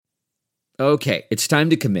Okay, it's time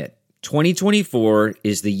to commit. 2024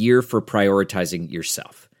 is the year for prioritizing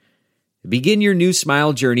yourself. Begin your new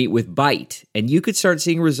smile journey with Byte, and you could start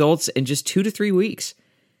seeing results in just 2 to 3 weeks.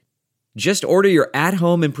 Just order your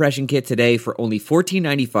at-home impression kit today for only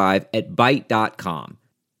 $14.95 at Byte.com.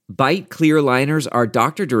 Byte clear liners are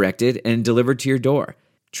doctor-directed and delivered to your door.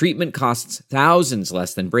 Treatment costs thousands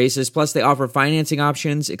less than braces, plus they offer financing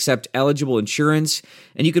options, accept eligible insurance,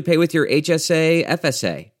 and you could pay with your HSA,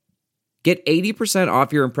 FSA. Get 80%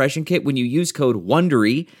 off your impression kit when you use code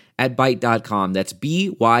WONDERY at Byte.com. That's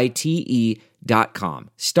BYTE.com.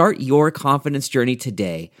 Start your confidence journey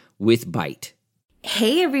today with Byte.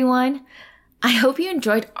 Hey everyone! I hope you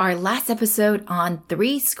enjoyed our last episode on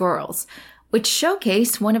Three Squirrels, which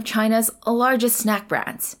showcased one of China's largest snack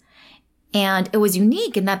brands. And it was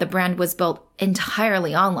unique in that the brand was built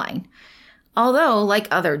entirely online. Although, like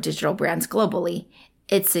other digital brands globally,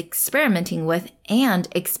 it's experimenting with and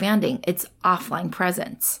expanding its offline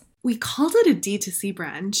presence. We called it a D2C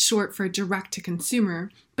brand, short for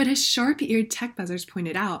direct-to-consumer, but as sharp-eared tech buzzers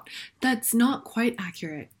pointed out, that's not quite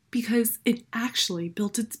accurate because it actually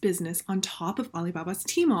built its business on top of Alibaba's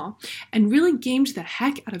Tmall and really gamed the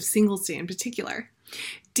heck out of Singles Day in particular.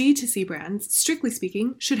 D2C brands, strictly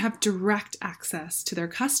speaking, should have direct access to their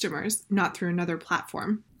customers, not through another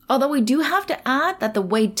platform. Although we do have to add that the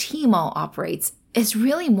way Tmall operates is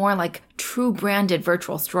really more like true branded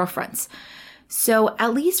virtual storefronts. So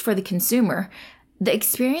at least for the consumer, the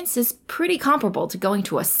experience is pretty comparable to going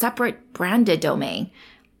to a separate branded domain,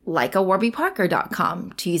 like a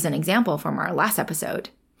warbyparker.com, to use an example from our last episode.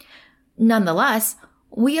 Nonetheless,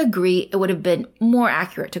 we agree it would have been more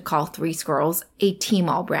accurate to call Three Squirrels a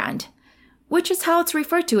Tmall brand, which is how it's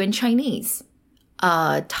referred to in Chinese,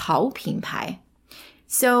 a 淘品牌.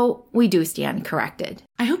 So we do stand corrected.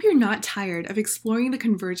 I hope you're not tired of exploring the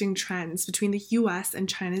converging trends between the US and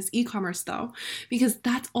China's e-commerce though, because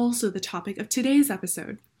that's also the topic of today's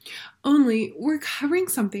episode. Only we're covering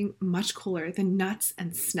something much cooler than nuts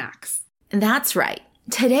and snacks. That's right.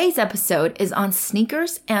 Today's episode is on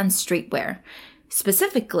sneakers and streetwear.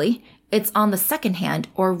 Specifically, it's on the secondhand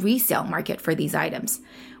or resale market for these items,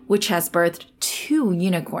 which has birthed 2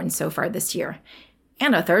 unicorns so far this year,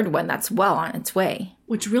 and a third one that's well on its way.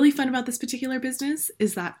 What's really fun about this particular business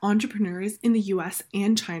is that entrepreneurs in the US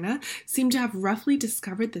and China seem to have roughly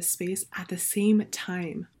discovered this space at the same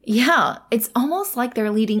time. Yeah, it's almost like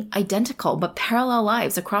they're leading identical but parallel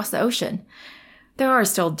lives across the ocean. There are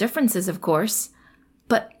still differences, of course,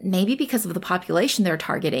 but maybe because of the population they're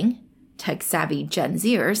targeting, tech-savvy Gen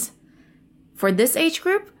Zers. For this age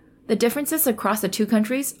group, the differences across the 2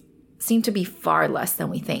 countries seem to be far less than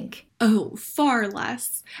we think. Oh, far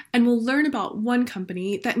less. And we'll learn about one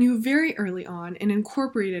company that knew very early on and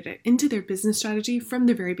incorporated it into their business strategy from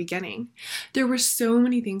the very beginning. There were so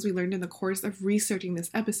many things we learned in the course of researching this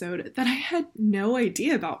episode that I had no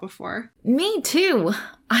idea about before. Me too.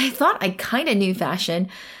 I thought I kind of knew fashion,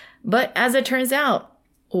 but as it turns out,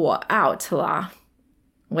 我 out 啦.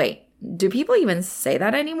 Wait, do people even say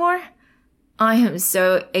that anymore? I am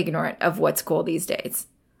so ignorant of what's cool these days.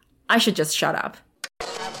 I should just shut up.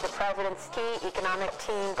 The president's key economic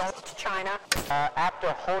team goes to China. After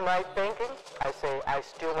a whole night thinking, I say I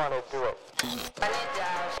still want to do it.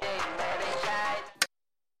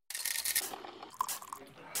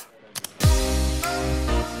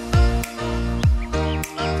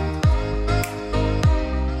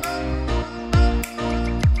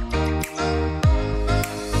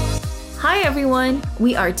 Hi everyone,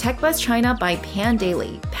 we are TechBuzz China by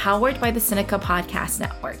Pandaily, powered by the Sinica Podcast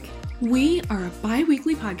Network. We are a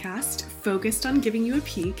bi-weekly podcast focused on giving you a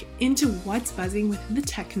peek into what's buzzing within the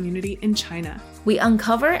tech community in China. We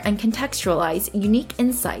uncover and contextualize unique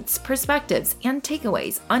insights, perspectives, and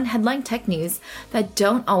takeaways on headline tech news that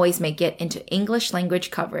don't always make it into English language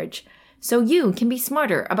coverage, so you can be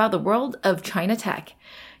smarter about the world of China tech.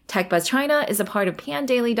 TechBuzz China is a part of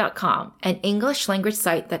pandaily.com, an English language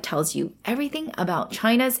site that tells you everything about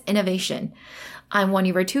China's innovation. I'm one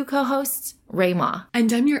of your 2 co-hosts, Rui Ma.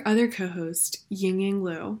 And I'm your other co-host, Yingying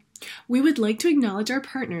Liu. We would like to acknowledge our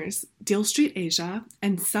partners, Deal Street Asia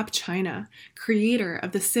and SupChina, creator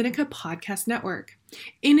of the Sinica Podcast Network.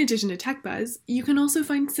 In addition to TechBuzz, you can also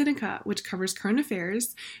find Sinica, which covers current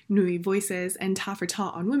affairs, Nui Voices, and Ta for Ta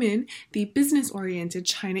on Women, the business-oriented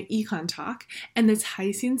China Econ Talk, and the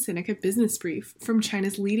Caixin Sinica Business Brief from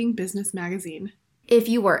China's leading business magazine. If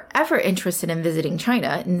you were ever interested in visiting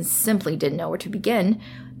China and simply didn't know where to begin,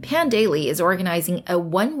 Pandaily is organizing a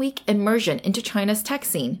 1-week immersion into China's tech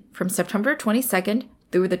scene from September 22nd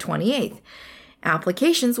through the 28th.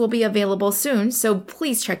 Applications will be available soon, so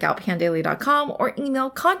please check out pandaily.com or email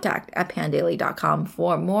contact@pandaily.com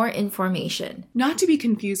for more information. Not to be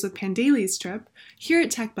confused with Pandaily's trip, here at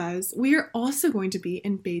TechBuzz, we are also going to be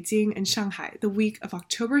in Beijing and Shanghai the week of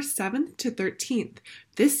October 7th to 13th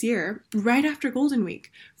this year, right after Golden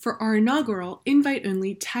Week, for our inaugural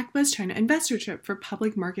invite-only TechBuzz China investor trip for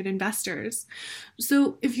public market investors.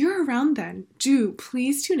 So if you're around then, do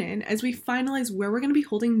please tune in as we finalize where we're going to be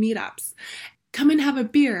holding meetups. Come and have a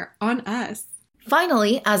beer on us.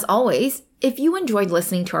 Finally, as always, if you enjoyed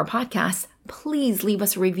listening to our podcast, please leave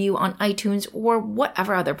us a review on iTunes or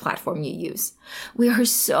whatever other platform you use. We are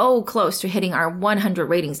so close to hitting our 100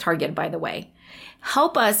 ratings target, by the way.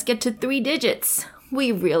 Help us get to 3 digits.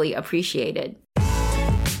 We really appreciate it.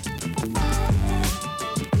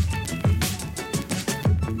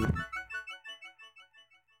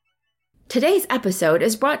 Today's episode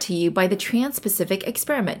is brought to you by the Trans-Pacific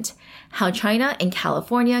Experiment, How China and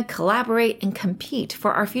California Collaborate and Compete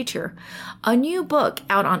for Our Future, a new book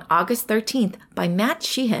out on August 13th by Matt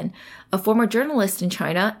Sheehan, a former journalist in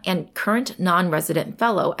China and current non-resident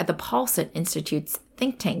fellow at the Paulson Institute's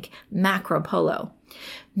think tank, Macropolo.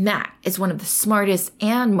 Matt is one of the smartest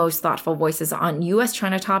and most thoughtful voices on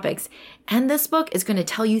U.S.-China topics, and this book is going to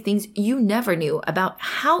tell you things you never knew about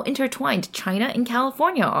how intertwined China and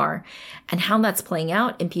California are, and how that's playing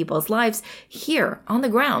out in people's lives here on the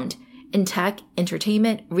ground, in tech,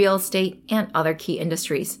 entertainment, real estate, and other key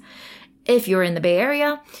industries. If you're in the Bay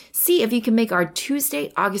Area, see if you can make our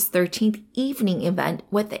Tuesday, August 13th evening event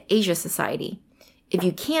with the Asia Society. If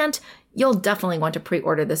you can't, you'll definitely want to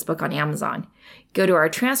pre-order this book on Amazon. Go to our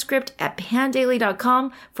transcript at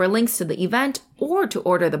pandaily.com for links to the event or to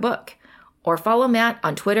order the book. Or follow Matt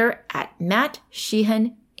on Twitter at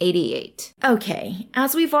MattSheehan88. Okay,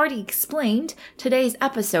 as we've already explained, today's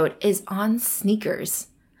episode is on sneakers.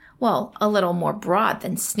 Well, a little more broad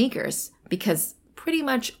than sneakers, because pretty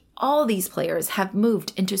much all these players have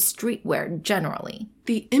moved into streetwear generally.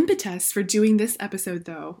 The impetus for doing this episode,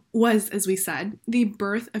 though, was, as we said, the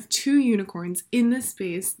birth of 2 unicorns in this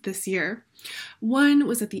space this year. One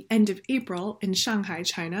was at the end of April in Shanghai,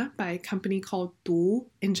 China, by a company called Du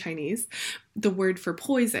in Chinese, the word for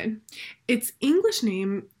poison. Its English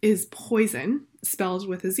name is Poison, spelled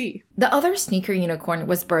with a Z. The other sneaker unicorn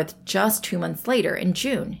was birthed just 2 months later in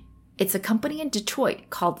June. It's a company in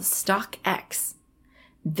Detroit called StockX.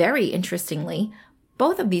 Very interestingly,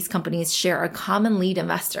 both of these companies share a common lead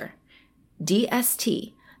investor,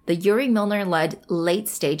 DST, the Yuri Milner-led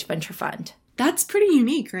late-stage venture fund. That's pretty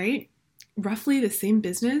unique, right? Roughly the same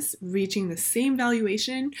business, reaching the same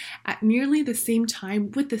valuation at nearly the same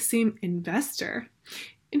time with the same investor.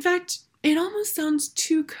 In fact, it almost sounds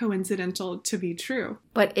too coincidental to be true.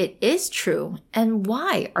 But it is true. And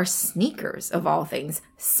why are sneakers, of all things,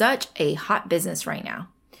 such a hot business right now?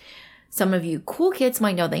 Some of you cool kids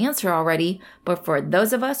might know the answer already, but for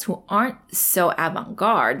those of us who aren't so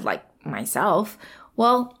avant-garde, like myself,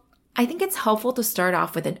 well, I think it's helpful to start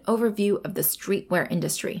off with an overview of the streetwear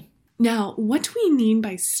industry. Now, what do we mean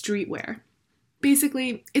by streetwear?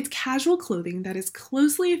 Basically, it's casual clothing that is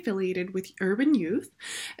closely affiliated with urban youth,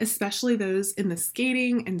 especially those in the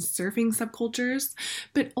skating and surfing subcultures,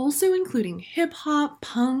 but also including hip-hop,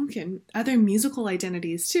 punk, and other musical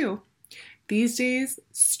identities too. These days,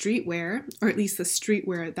 streetwear, or at least the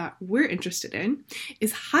streetwear that we're interested in,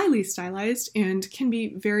 is highly stylized and can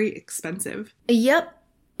be very expensive. Yep,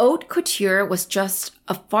 haute couture was just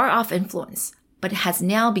a far-off influence, but has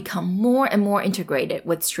now become more and more integrated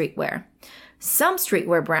with streetwear. Some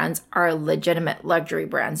streetwear brands are legitimate luxury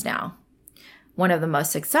brands now. One of the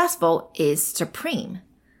most successful is Supreme.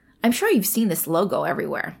 I'm sure you've seen this logo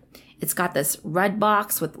everywhere. It's got this red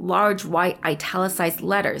box with large white italicized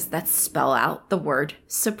letters that spell out the word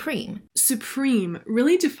Supreme. Supreme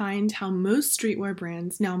really defined how most streetwear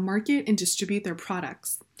brands now market and distribute their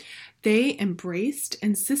products. They embraced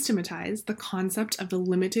and systematized the concept of the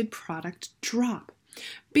limited product drop.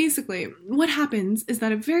 Basically, what happens is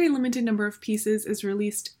that a very limited number of pieces is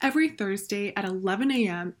released every Thursday at 11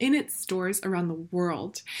 a.m. in its stores around the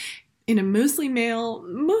world. And a mostly male,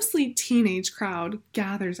 mostly teenage crowd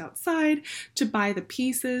gathers outside to buy the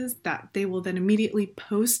pieces that they will then immediately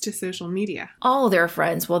post to social media. All their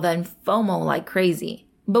friends will then FOMO like crazy,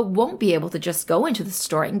 but won't be able to just go into the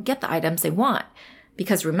store and get the items they want.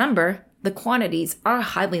 Because remember, the quantities are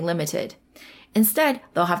highly limited. Instead,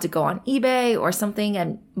 they'll have to go on eBay or something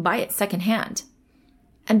and buy it secondhand.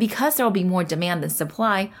 And because there will be more demand than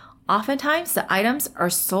supply, oftentimes the items are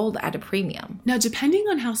sold at a premium. Now, depending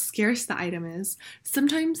on how scarce the item is,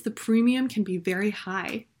 sometimes the premium can be very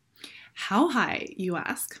high. How high, you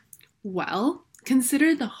ask? Well,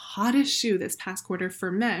 consider the hottest shoe this past quarter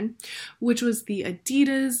for men, which was the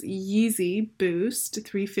Adidas Yeezy Boost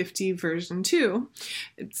 350 version 2.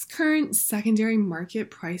 Its current secondary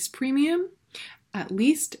market price premium, at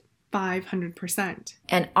least 500%.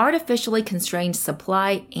 An artificially constrained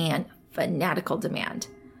supply and fanatical demand.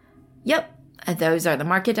 Yep, those are the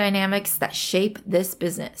market dynamics that shape this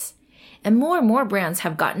business. And more brands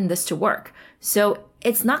have gotten this to work, so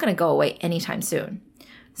it's not going to go away anytime soon.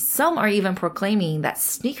 Some are even proclaiming that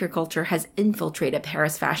sneaker culture has infiltrated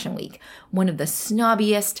Paris Fashion Week, one of the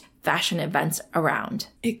snobbiest fashion events around.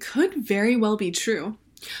 It could very well be true.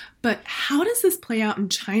 But how does this play out in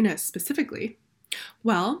China specifically?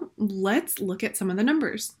 Well, let's look at some of the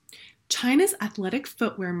numbers. China's athletic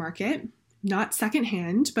footwear market, not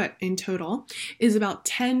secondhand, but in total, is about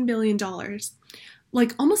 $10 billion.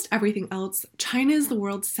 Like almost everything else, China is the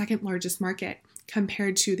world's second largest market,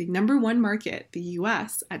 compared to the number one market, the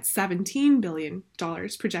US, at $17 billion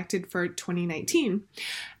projected for 2019.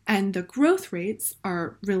 And the growth rates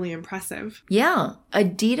are really impressive. Yeah,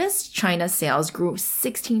 Adidas China sales grew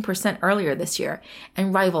 16% earlier this year,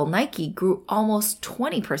 and rival Nike grew almost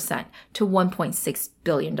 20% to $1.6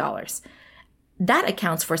 billion. That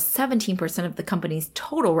accounts for 17% of the company's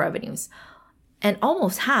total revenues, and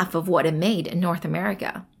almost half of what it made in North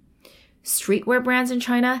America. Streetwear brands in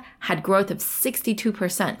China had growth of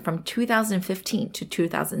 62% from 2015 to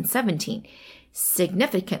 2017,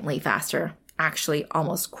 significantly faster, actually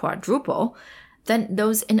almost quadruple, than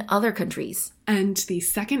those in other countries. And the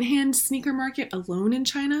secondhand sneaker market alone in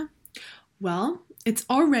China? Well, it's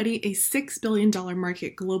already a $6 billion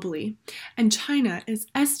market globally, and China is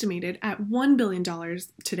estimated at $1 billion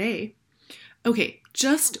today. Okay,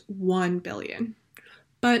 just $1 billion.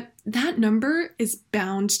 But that number is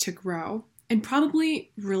bound to grow, and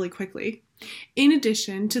probably really quickly. In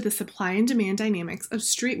addition to the supply and demand dynamics of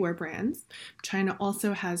streetwear brands, China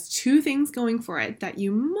also has two things going for it that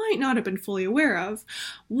you might not have been fully aware of.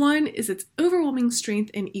 One is its overwhelming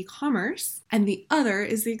strength in e-commerce, and the other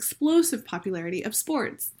is the explosive popularity of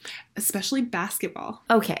sports, especially basketball.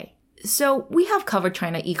 Okay, so we have covered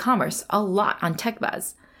China e-commerce a lot on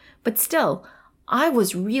TechBuzz, but still, I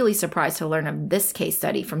was really surprised to learn of this case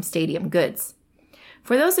study from Stadium Goods.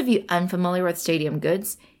 For those of you unfamiliar with Stadium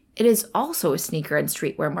Goods, it is also a sneaker and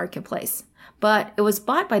streetwear marketplace, but it was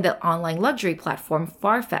bought by the online luxury platform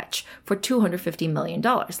Farfetch for $250 million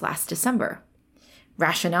last December.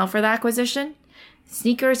 Rationale for the acquisition?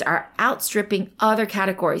 Sneakers are outstripping other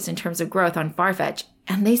categories in terms of growth on Farfetch,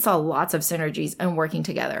 and they saw lots of synergies in working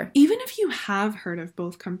together. Even if you have heard of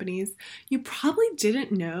both companies, you probably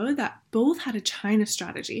didn't know that both had a China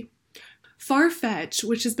strategy. Farfetch,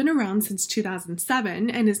 which has been around since 2007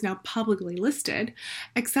 and is now publicly listed,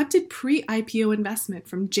 accepted pre-IPO investment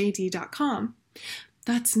from JD.com.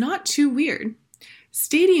 That's not too weird.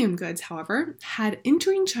 Stadium Goods, however, had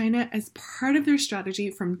entering China as part of their strategy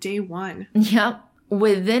from day one. Yep.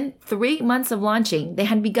 Within 3 months of launching, they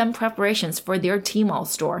had begun preparations for their Tmall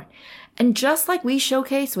store. And just like we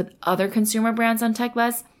showcased with other consumer brands on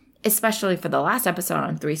TechBuzz, especially for the last episode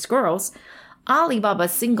on Three Squirrels,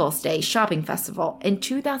 Alibaba's Singles Day shopping festival in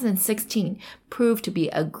 2016 proved to be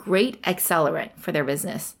a great accelerant for their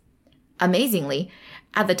business. Amazingly,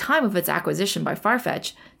 at the time of its acquisition by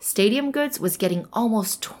Farfetch, Stadium Goods was getting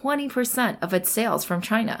almost 20% of its sales from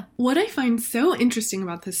China. What I find so interesting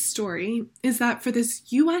about this story is that for this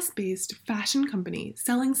US-based fashion company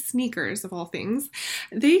selling sneakers of all things,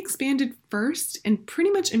 they expanded first and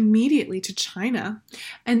pretty much immediately to China.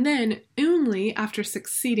 And then only after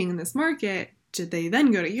succeeding in this market did they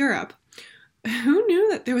then go to Europe. Who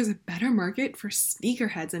knew that there was a better market for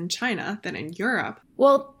sneakerheads in China than in Europe?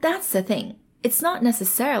 Well, that's the thing. It's not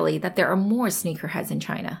necessarily that there are more sneakerheads in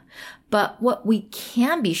China, but what we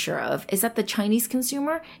can be sure of is that the Chinese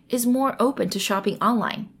consumer is more open to shopping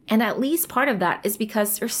online. And at least part of that is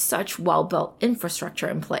because there's such well-built infrastructure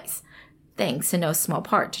in place, thanks in no small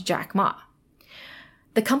part to Jack Ma.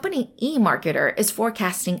 The company eMarketer is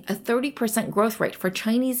forecasting a 30% growth rate for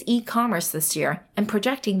Chinese e-commerce this year and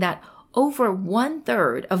projecting that over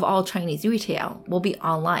 1/3 of all Chinese retail will be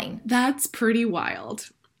online. That's pretty wild.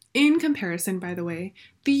 In comparison, by the way,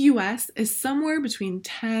 the US is somewhere between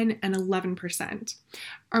 10 and 11%.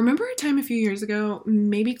 I remember a time a few years ago,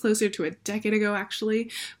 maybe closer to a decade ago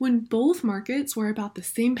actually, when both markets were about the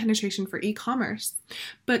same penetration for e-commerce.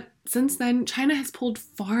 But since then, China has pulled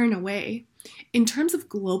far and away. In terms of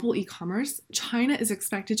global e-commerce, China is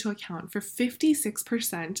expected to account for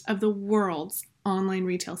 56% of the world's online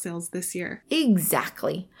retail sales this year.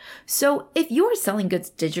 Exactly. So if you're selling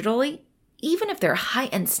goods digitally, even if they're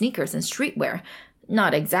high-end sneakers and streetwear,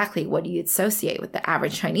 not exactly what you'd associate with the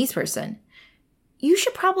average Chinese person, you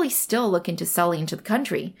should probably still look into selling into the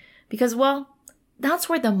country because, well, that's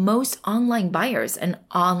where the most online buyers and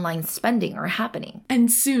online spending are happening.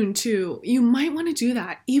 And soon, too, you might want to do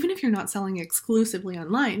that even if you're not selling exclusively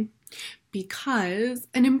online, because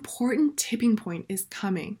an important tipping point is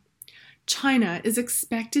coming. China is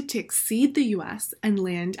expected to exceed the US and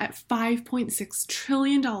land at $5.6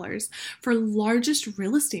 trillion for largest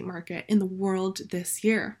real estate market in the world this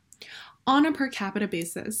year. On a per capita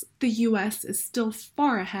basis, the US is still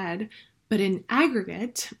far ahead, but in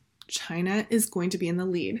aggregate, China is going to be in the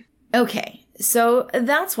lead. Okay, so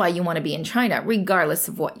that's why you want to be in China, regardless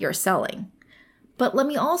of what you're selling. But let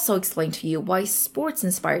me also explain to you why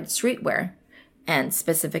sports-inspired streetwear, and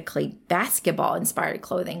specifically basketball-inspired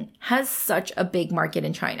clothing, has such a big market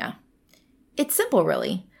in China. It's simple,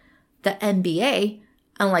 really. The NBA,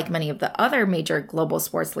 unlike many of the other major global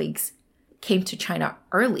sports leagues, came to China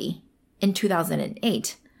early in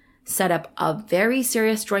 2008, set up a very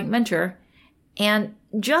serious joint venture, and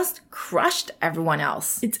just crushed everyone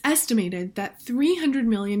else. It's estimated that 300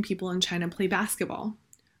 million people in China play basketball.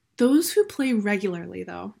 Those who play regularly,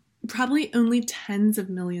 though, probably only tens of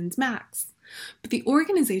millions max. But the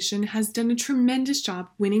organization has done a tremendous job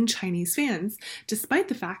winning Chinese fans, despite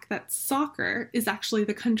the fact that soccer is actually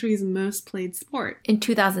the country's most played sport. In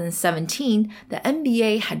 2017, the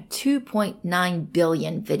NBA had 2.9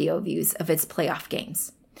 billion video views of its playoff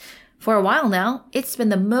games. For a while now, it's been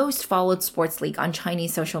the most followed sports league on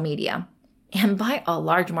Chinese social media, and by a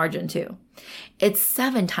large margin too. It's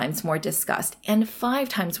 7 times more discussed and 5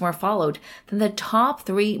 times more followed than the top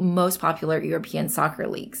 3 most popular European soccer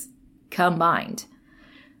leagues combined.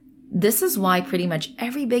 This is why pretty much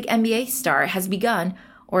every big NBA star has begun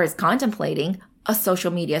or is contemplating a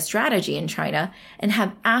social media strategy in China and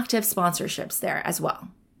have active sponsorships there as well.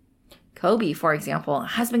 Kobe, for example,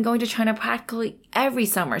 has been going to China practically every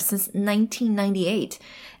summer since 1998,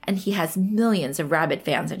 and he has millions of rabid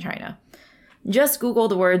fans in China. Just Google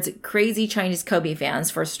the words crazy Chinese Kobe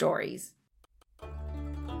fans for stories.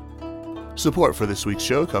 Support for this week's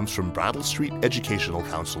show comes from Brattle Street Educational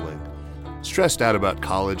Counseling. Stressed out about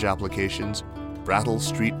college applications? Brattle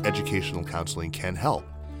Street Educational Counseling can help.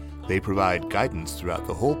 They provide guidance throughout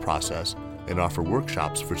the whole process and offer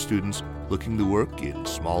workshops for students looking to work in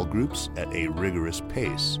small groups at a rigorous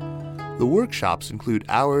pace. The workshops include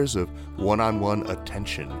hours of one-on-one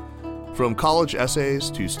attention. From college essays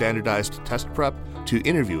to standardized test prep to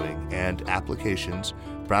interviewing and applications,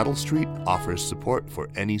 Brattle Street offers support for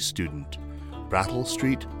any student. Brattle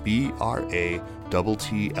Street, BRATTLE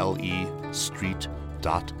Street.com,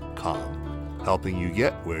 helping you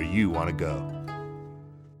get where you want to go.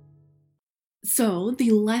 So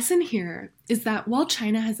the lesson here is that while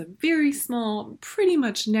China has a very small, pretty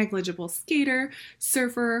much negligible skater,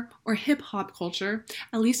 surfer, or hip-hop culture,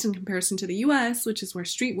 at least in comparison to the US, which is where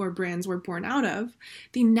streetwear brands were born out of,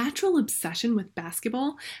 the natural obsession with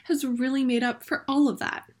basketball has really made up for all of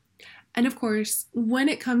that. And of course, when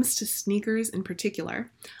it comes to sneakers in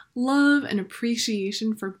particular, love and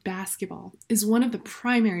appreciation for basketball is one of the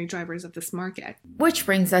primary drivers of this market. Which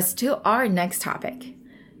brings us to our next topic.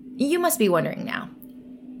 You must be wondering now.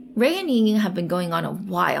 Ray and Ying have been going on a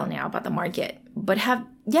while now about the market, but have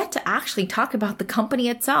yet to actually talk about the company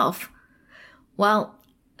itself. Well,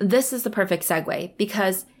 this is the perfect segue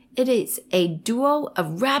because it is a duo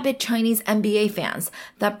of rabid Chinese NBA fans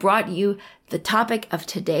that brought you the topic of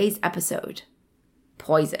today's episode,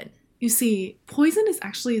 Poizon. You see, Poizon is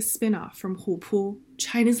actually a spin-off from Hupu,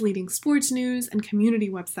 China's leading sports news and community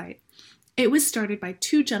website. It was started by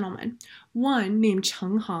 2 gentlemen, one named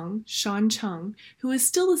Cheng Heng, Sean Cheng, who is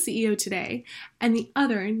still the CEO today, and the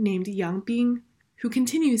other named Yang Bing, who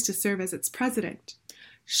continues to serve as its president.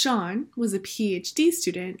 Sean was a PhD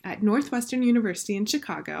student at Northwestern University in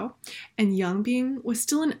Chicago, and Yang Bing was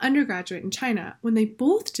still an undergraduate in China when they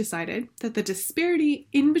both decided that the disparity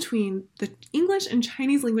in between the English and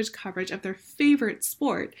Chinese language coverage of their favorite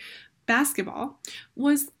sport, basketball,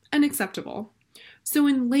 was unacceptable. So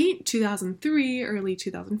in late 2003, early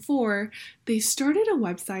 2004, they started a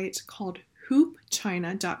website called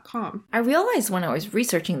hoopchina.com. I realized when I was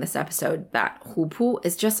researching this episode that Hupu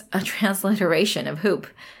is just a transliteration of hoop.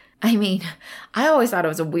 I mean, I always thought it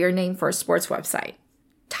was a weird name for a sports website.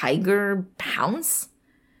 Tiger Pounce?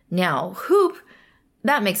 Now, hoop,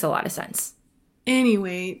 that makes a lot of sense.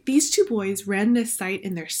 Anyway, these 2 boys ran this site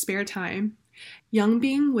in their spare time. Yang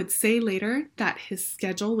Bing would say later that his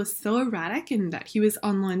schedule was so erratic and that he was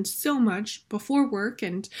online so much before work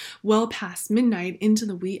and well past midnight into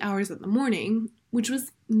the wee hours of the morning, which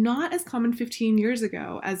was not as common 15 years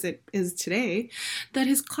ago as it is today, that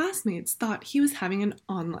his classmates thought he was having an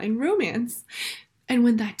online romance. And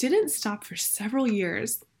when that didn't stop for several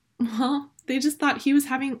years, well, they just thought he was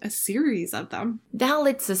having a series of them.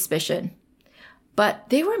 Valid suspicion. But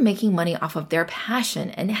they were making money off of their passion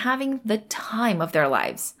and having the time of their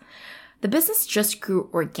lives. The business just grew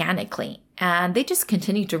organically, and they just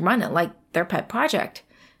continued to run it like their pet project.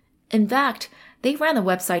 In fact, they ran the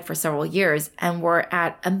website for several years and were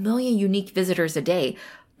at 1 million unique visitors a day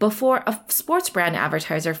before a sports brand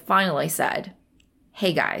advertiser finally said,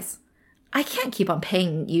 "Hey guys, I can't keep on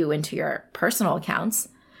paying you into your personal accounts.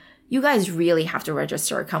 You guys really have to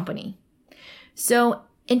register a company." So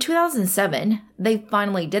in 2007, they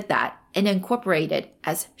finally did that and incorporated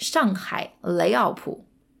as Shanghai Layout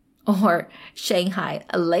or Shanghai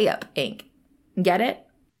Layup Inc. Get it?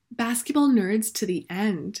 Basketball nerds to the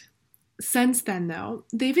end. Since then, though,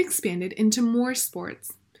 they've expanded into more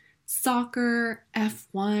sports. Soccer,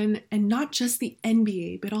 F1, and not just the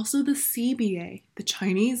NBA, but also the CBA, the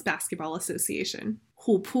Chinese Basketball Association.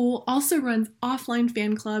 Hupu also runs offline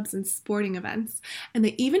fan clubs and sporting events, and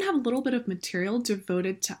they even have a little bit of material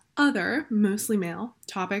devoted to other, mostly male,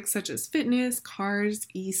 topics such as fitness, cars,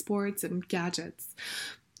 esports, and gadgets.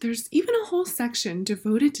 There's even a whole section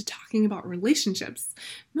devoted to talking about relationships,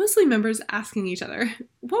 mostly members asking each other,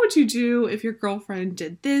 what would you do if your girlfriend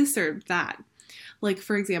did this or that? Like,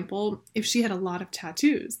 for example, if she had a lot of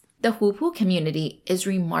tattoos. The Hupu community is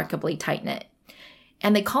remarkably tight-knit,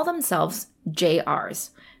 and they call themselves JRs,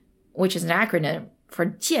 which is an acronym for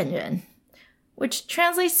贱人, which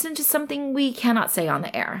translates into something we cannot say on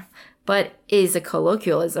the air, but is a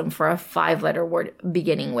colloquialism for a 5-letter word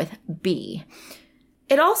beginning with B.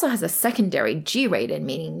 It also has a secondary G-rated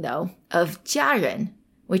meaning, though, of 家人,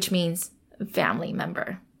 which means family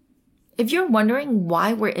member. If you're wondering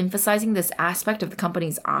why we're emphasizing this aspect of the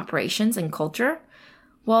company's operations and culture,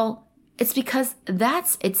 well, it's because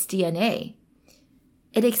that's its DNA.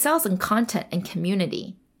 It excels in content and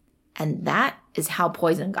community. And that is how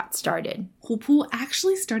Poizon got started. Hupu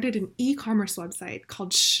actually started an e-commerce website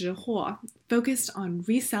called Shihuo, focused on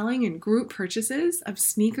reselling and group purchases of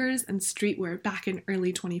sneakers and streetwear back in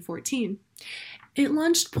early 2014. It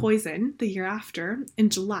launched Poizon the year after, in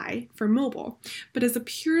July, for mobile, but as a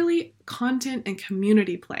purely content and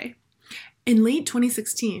community play. In late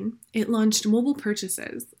 2016, it launched mobile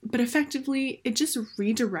purchases, but effectively, it just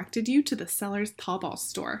redirected you to the seller's Taobao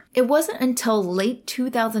store. It wasn't until late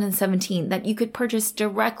 2017 that you could purchase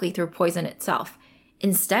directly through Poizon itself,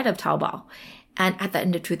 instead of Taobao. And at the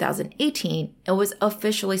end of 2018, it was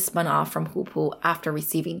officially spun off from Hupu after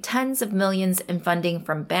receiving tens of millions in funding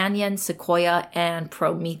from Banyan, Sequoia, and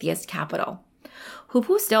Prometheus Capital.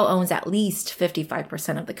 Hupu still owns at least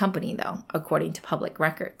 55% of the company, though, according to public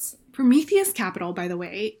records. Prometheus Capital, by the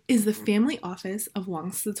way, is the family office of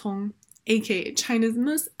Wang Sitong, aka China's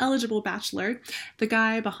most eligible bachelor, the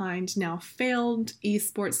guy behind now failed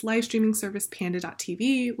esports live streaming service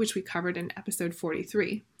Panda.tv, which we covered in episode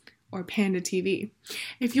 43, or Panda TV.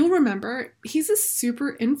 If you'll remember, he's a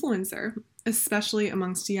super influencer, especially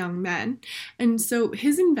amongst young men, and so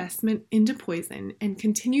his investment into Poizon and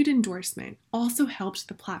continued endorsement also helped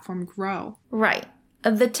the platform grow. Right.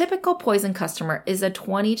 The typical Poizon customer is a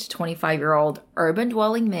 20 to 25-year-old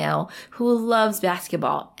urban-dwelling male who loves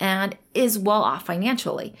basketball and is well off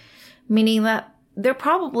financially, meaning that they're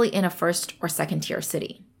probably in a first or second-tier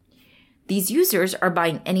city. These users are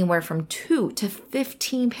buying anywhere from 2 to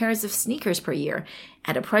 15 pairs of sneakers per year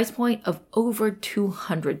at a price point of over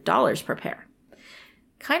 $200 per pair.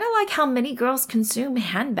 Kind of like how many girls consume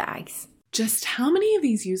handbags. Just how many of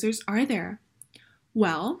these users are there?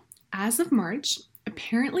 Well, as of March,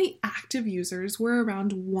 apparently active users were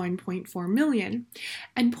around 1.4 million,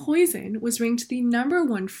 and Poizon was ranked the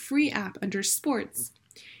 #1 free app under sports.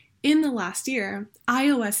 In the last year,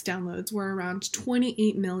 iOS downloads were around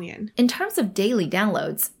 28 million. In terms of daily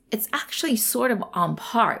downloads, it's actually sort of on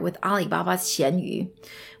par with Alibaba's Xianyu,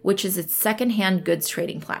 which is its second-hand goods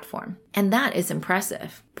trading platform. And that is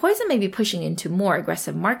impressive. Poizon may be pushing into more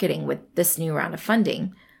aggressive marketing with this new round of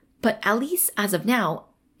funding, but at least as of now,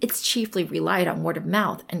 it's chiefly relied on word of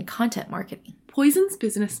mouth and content marketing. Poizon's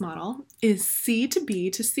business model is C to B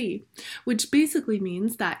to C, which basically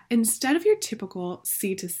means that instead of your typical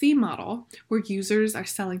C to C model, where users are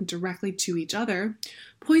selling directly to each other,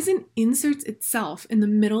 Poizon inserts itself in the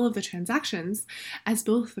middle of the transactions as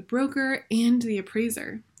both the broker and the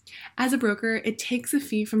appraiser. As a broker, it takes a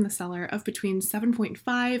fee from the seller of between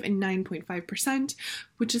 7.5 and 9.5%,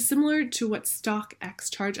 which is similar to what StockX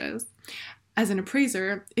charges. As an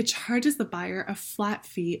appraiser, it charges the buyer a flat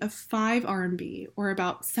fee of 5 RMB, or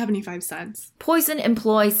about 75 cents. Poizon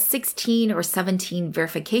employs 16 or 17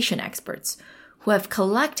 verification experts who have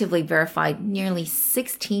collectively verified nearly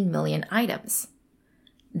 16 million items.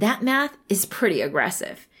 That math is pretty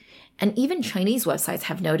aggressive. And even Chinese websites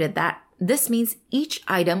have noted that this means each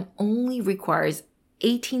item only requires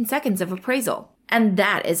 18 seconds of appraisal. And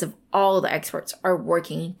that is if all the experts are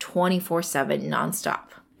working 24/7 nonstop.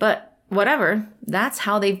 But whatever, that's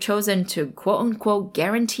how they've chosen to quote-unquote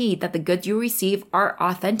guarantee that the goods you receive are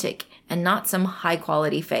authentic and not some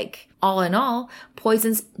high-quality fake. All in all,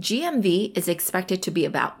 Poison's GMV is expected to be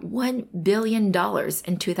about $1 billion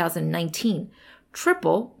in 2019,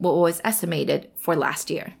 triple what was estimated for last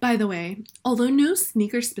year. By the way, although no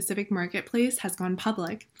sneaker-specific marketplace has gone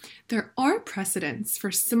public, there are precedents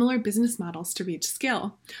for similar business models to reach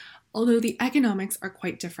scale, although the economics are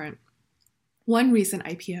quite different. One recent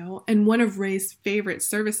IPO, and one of Ray's favorite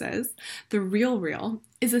services, The RealReal,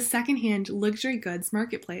 is a secondhand luxury goods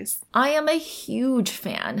marketplace. I am a huge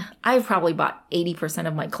fan. I've probably bought 80%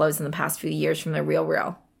 of my clothes in the past few years from The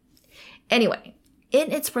RealReal. Anyway,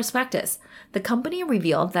 in its prospectus, the company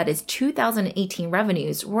revealed that its 2018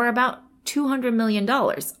 revenues were about $200 million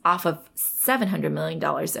off of $700 million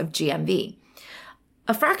of GMV.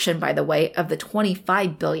 A fraction, by the way, of the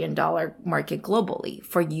 $25 billion market globally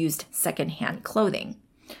for used secondhand clothing.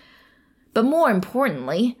 But more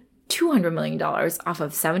importantly, $200 million off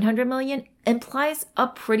of $700 million implies a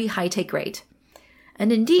pretty high take rate.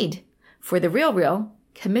 And indeed, for The RealReal,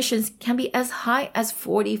 commissions can be as high as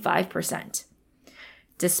 45%.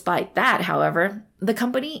 Despite that, however, the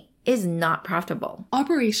company is not profitable.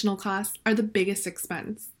 Operational costs are the biggest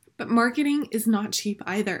expense, but marketing is not cheap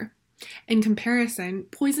either. In comparison,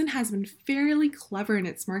 Poison has been fairly clever in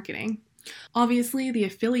its marketing. Obviously, the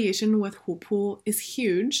affiliation with Hupu is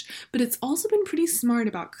huge, but it's also been pretty smart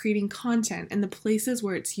about creating content in the places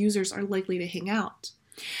where its users are likely to hang out.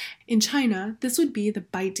 In China, this would be the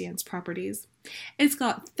ByteDance properties. It's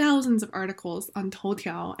got thousands of articles on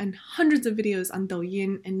Toutiao and hundreds of videos on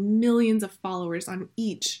Douyin and millions of followers on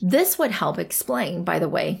each. This would help explain, by the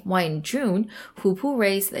way, why in June, Hupu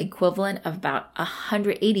raised the equivalent of about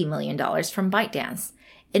 $180 million from ByteDance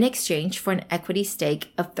in exchange for an equity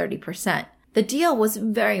stake of 30%. The deal was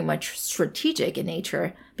very much strategic in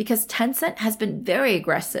nature because Tencent has been very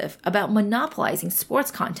aggressive about monopolizing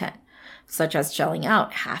sports content, such as shelling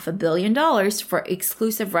out $500 million for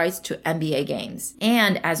exclusive rights to NBA games.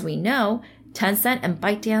 And as we know, Tencent and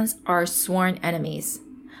ByteDance are sworn enemies.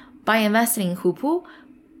 By investing in Hupu,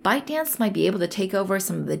 ByteDance might be able to take over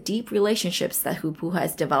some of the deep relationships that Hupu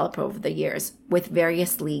has developed over the years with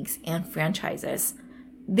various leagues and franchises,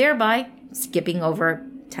 thereby skipping over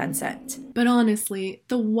Tencent. But honestly,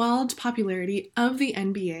 the wild popularity of the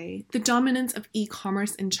NBA, the dominance of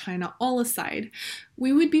e-commerce in China all aside,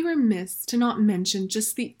 we would be remiss to not mention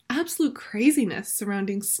just the absolute craziness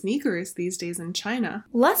surrounding sneakers these days in China.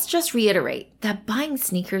 Let's just reiterate that buying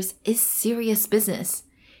sneakers is serious business.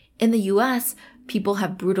 In the US, people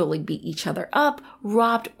have brutally beat each other up,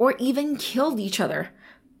 robbed, or even killed each other.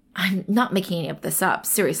 I'm not making any of this up.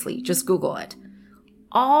 Seriously, just Google it.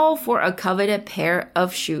 All for a coveted pair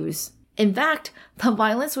of shoes. In fact, the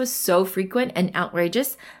violence was so frequent and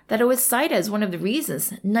outrageous that it was cited as one of the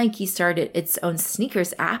reasons Nike started its own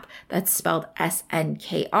sneakers app that's spelled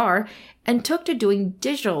SNKR and took to doing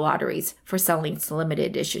digital lotteries for selling its limited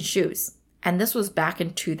edition shoes. And this was back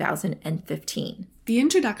in 2015. The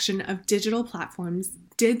introduction of digital platforms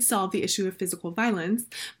did solve the issue of physical violence,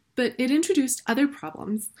 but it introduced other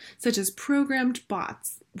problems, such as programmed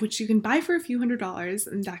bots, which you can buy for a few $100s,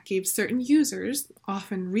 and that gave certain users,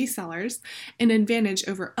 often resellers, an advantage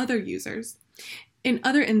over other users. In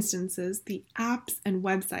other instances, the apps and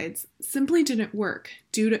websites simply didn't work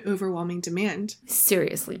due to overwhelming demand.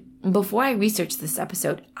 Seriously, before I researched this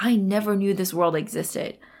episode, I never knew this world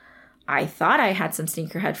existed. I thought I had some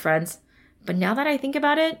sneakerhead friends, but now that I think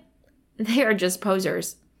about it, they are just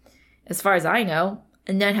posers. As far as I know,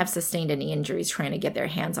 none have sustained any injuries trying to get their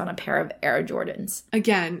hands on a pair of Air Jordans.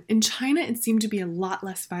 Again, in China it seemed to be a lot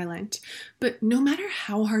less violent, but no matter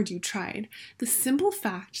how hard you tried, the simple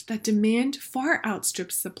fact that demand far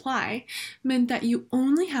outstrips supply meant that you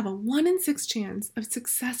only have a 1 in 6 chance of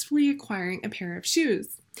successfully acquiring a pair of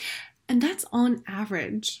shoes. And that's on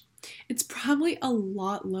average. It's probably a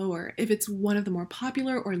lot lower if it's one of the more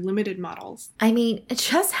popular or limited models. I mean,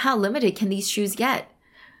 just how limited can these shoes get?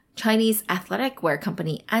 Chinese athletic wear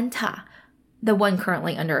company Anta, the one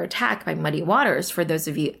currently under attack by Muddy Waters for those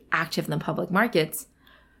of you active in the public markets,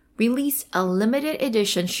 released a limited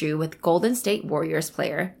edition shoe with Golden State Warriors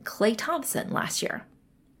player Klay Thompson last year.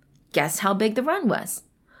 Guess how big the run was?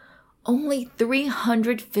 Only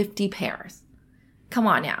 350 pairs. Come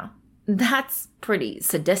on now. That's pretty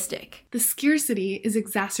sadistic. The scarcity is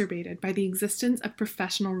exacerbated by the existence of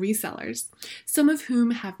professional resellers, some of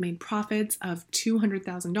whom have made profits of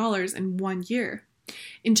 $200,000 in 1 year.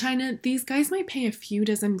 In China, these guys might pay a few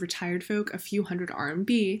dozen retired folk a few hundred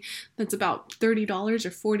RMB, that's about $30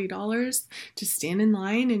 or $40, to stand in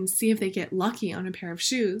line and see if they get lucky on a pair of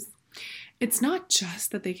shoes. It's not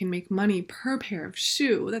just that they can make money per pair of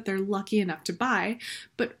shoe that they're lucky enough to buy,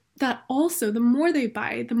 but that also the more they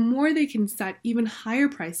buy, the more they can set even higher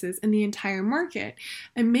prices in the entire market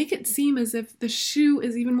and make it seem as if the shoe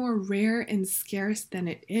is even more rare and scarce than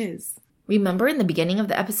it is. Remember in the beginning of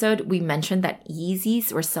the episode, we mentioned that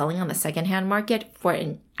Yeezys were selling on the secondhand market for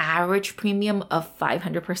an average premium of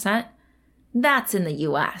 500%? That's in the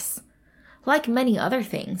US. Like many other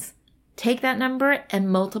things, take that number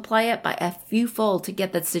and multiply it by a few fold to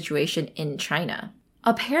get that situation in China.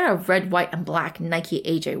 A pair of red, white, and black Nike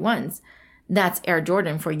AJ1s, that's Air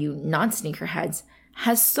Jordan for you non-sneakerheads,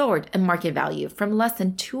 has soared in market value from less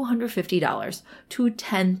than $250 to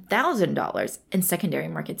 $10,000 in secondary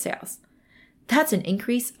market sales. That's an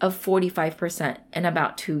increase of 45% in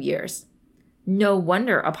about 2 years. No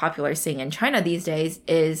wonder a popular saying in China these days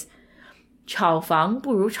is 炒房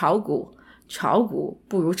不如炒股,炒股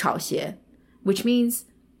不如炒鞋, which means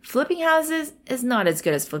flipping houses is not as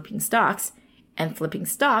good as flipping stocks, and flipping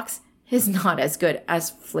stocks is not as good as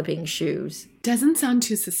flipping shoes. Doesn't sound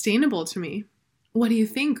too sustainable to me. What do you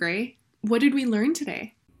think, Gray? What did we learn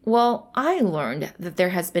today? Well, I learned that there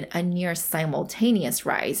has been a near simultaneous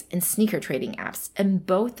rise in sneaker trading apps in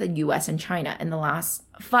both the US and China in the last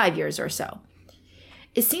 5 years or so.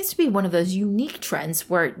 It seems to be one of those unique trends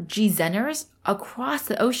where G-Zenners across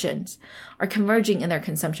the oceans are converging in their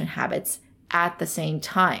consumption habits at the same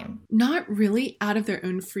time. Not really out of their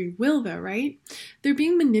own free will, though, right? They're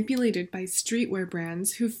being manipulated by streetwear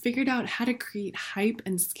brands who've figured out how to create hype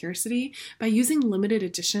and scarcity by using limited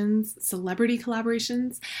editions, celebrity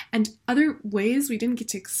collaborations, and other ways we didn't get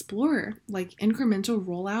to explore, like incremental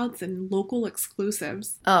rollouts and local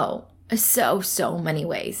exclusives. Oh, so many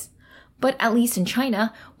ways. But at least in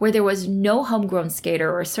China, where there was no homegrown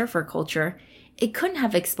skater or surfer culture, it couldn't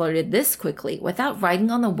have exploded this quickly without riding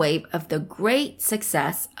on the wave of the great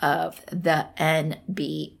success of the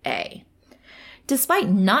NBA. Despite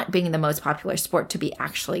not being the most popular sport to be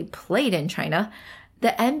actually played in China,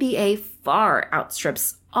 the NBA far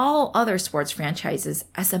outstrips all other sports franchises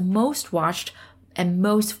as the most watched and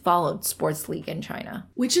most followed sports league in China.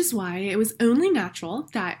 Which is why it was only natural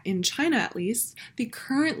that, in China at least, the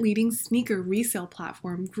current leading sneaker resale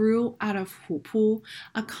platform grew out of Hupu,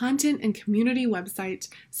 a content and community website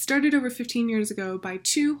started over 15 years ago by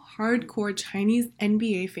two hardcore Chinese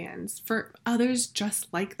NBA fans for others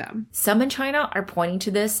just like them. Some in China are pointing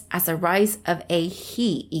to this as a rise of a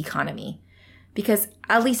he economy. Because,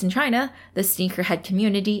 at least in China, the sneakerhead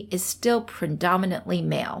community is still predominantly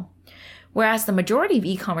male. Whereas the majority of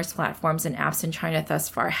e-commerce platforms and apps in China thus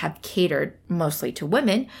far have catered mostly to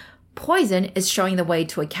women, Poizon is showing the way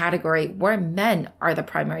to a category where men are the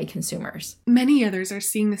primary consumers. Many others are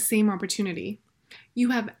seeing the same opportunity.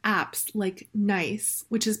 You have apps like Nice,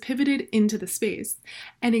 which has pivoted into the space,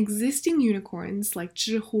 and existing unicorns like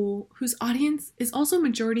Zhihu, whose audience is also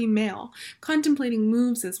majority male, contemplating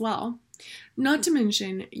moves as well. Not to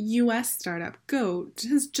mention, US startup Goat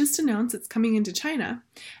has just announced it's coming into China.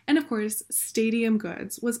 And of course, Stadium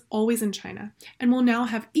Goods was always in China and will now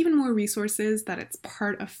have even more resources that it's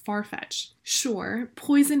part of Farfetch. Sure,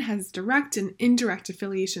 Poizon has direct and indirect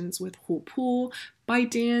affiliations with Hupu,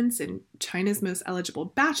 ByteDance, and China's most eligible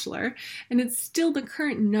bachelor, and it's still the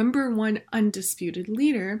current #1 undisputed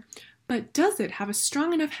leader. But does it have a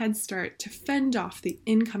strong enough head start to fend off the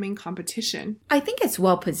incoming competition? I think it's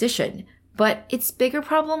well positioned, but its bigger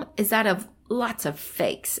problem is that of lots of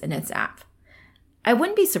fakes in its app. I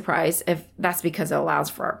wouldn't be surprised if that's because it allows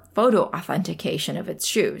for photo authentication of its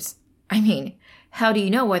shoes. I mean, how do you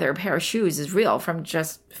know whether a pair of shoes is real from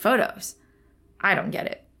just photos? I don't get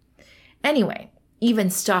it. Anyway, even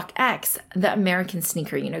StockX, the American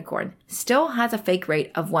sneaker unicorn, still has a fake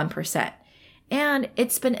rate of 1%. And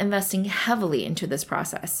it's been investing heavily into this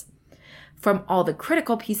process. From all the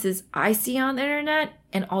critical pieces I see on the internet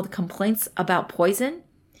and all the complaints about Poizon,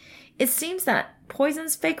 it seems that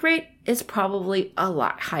Poizon's fake rate is probably a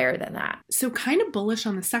lot higher than that. So kind of bullish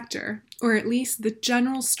on the sector, or at least the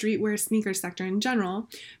general streetwear sneaker sector in general,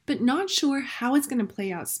 but not sure how it's going to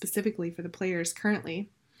play out specifically for the players currently.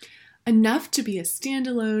 Enough to be a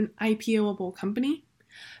standalone IPO-able company?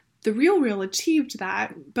 The RealReal achieved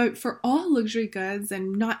that, but for all luxury goods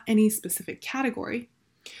and not any specific category.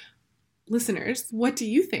 Listeners, what do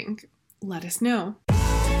you think? Let us know.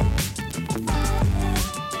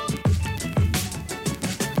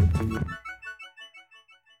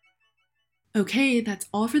 Okay, that's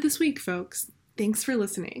all for this week, folks. Thanks for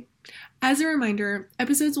listening. As a reminder,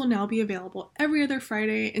 episodes will now be available every other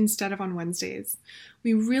Friday instead of on Wednesdays.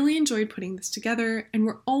 We really enjoyed putting this together, and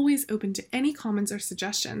we're always open to any comments or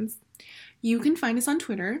suggestions. You can find us on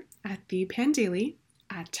Twitter at ThePanDaily,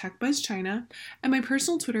 at TechBuzzChina, and my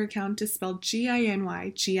personal Twitter account is spelled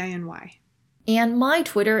GINY. And my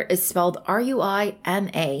Twitter is spelled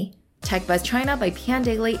RUIMA. TechBuzzChina by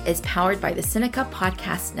Pandaily is powered by the Sinica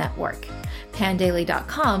Podcast Network.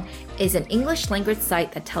 Pandaily.com is an English language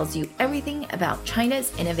site that tells you everything about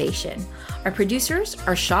China's innovation. Our producers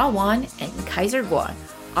are Sha Wan and Kaiser Guo.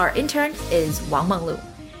 Our intern is Wang Menglu.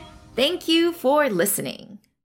 Thank you for listening.